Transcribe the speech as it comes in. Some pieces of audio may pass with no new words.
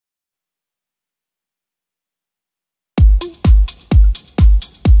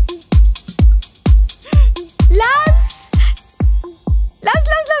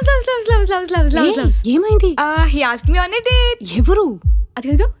Loves. ఏమైంది? He asked me on a date. ఎవరు?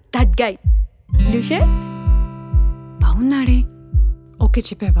 అదిగో that guy. Lucia? బాగున్నాడే. ఓకే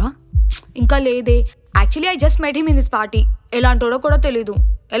చెప్పావా? ఇంకా లేదే. Actually I just met him in this party. ఎలాంటోడో కూడా తెలీదు.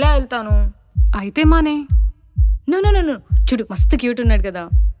 ఎలా వెళ్తాను? అయితే మానే. No. చూడు మస్తు క్యూట్ ఉన్నాడు కదా.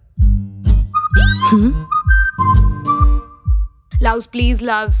 Loves please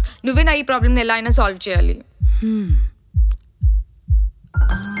loves. నువ్వే నా ఈ ప్రాబ్లమ్ ఎలా అయినా సాల్వ్ చేయాలి.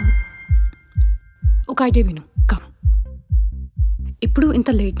 ఒక ఐడియా విను. కమ్. ఇప్పుడు ఇంత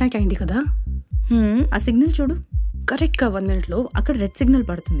లేట్ నైట్ అయింది కదా, ఆ సిగ్నల్ చూడు. కరెక్ట్గా 1 minute అక్కడ రెడ్ సిగ్నల్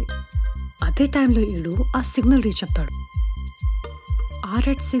పడుతుంది. అదే టైంలో వీడు ఆ సిగ్నల్ రీచ్ అవుతాడు. ఆ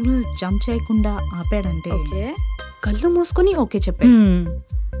రెడ్ సిగ్నల్ జంప్ చేయకుండా ఆపాడంటే కళ్ళు మూసుకొని ఓకే చెప్పాడు.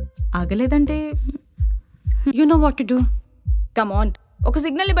 ఆగలేదంటే you know what to do. Come on, ఒక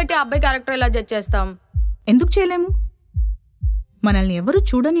సిగ్నల్ని బట్టి ఆ అబ్బాయి క్యారెక్టర్ ఎలా జడ్జ్ చేస్తాం? ఎందుకు చేయలేము? మనల్ని ఎవరు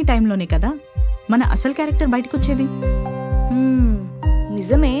చూడని టైంలోనే కదా మన అసలు క్యారెక్టర్ బయటకు వచ్చేది.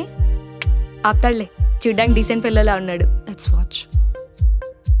 నిజమే. ఆప్తాడులే, చూడ్డానికి డీసెంట్ పిల్లలా ఉన్నాడు. Let's watch.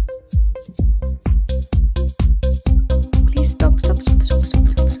 Please stop.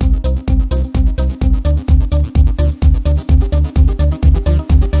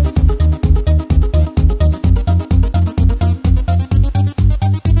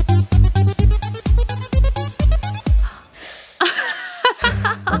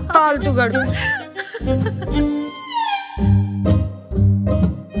 ఫాల్తుగాడు.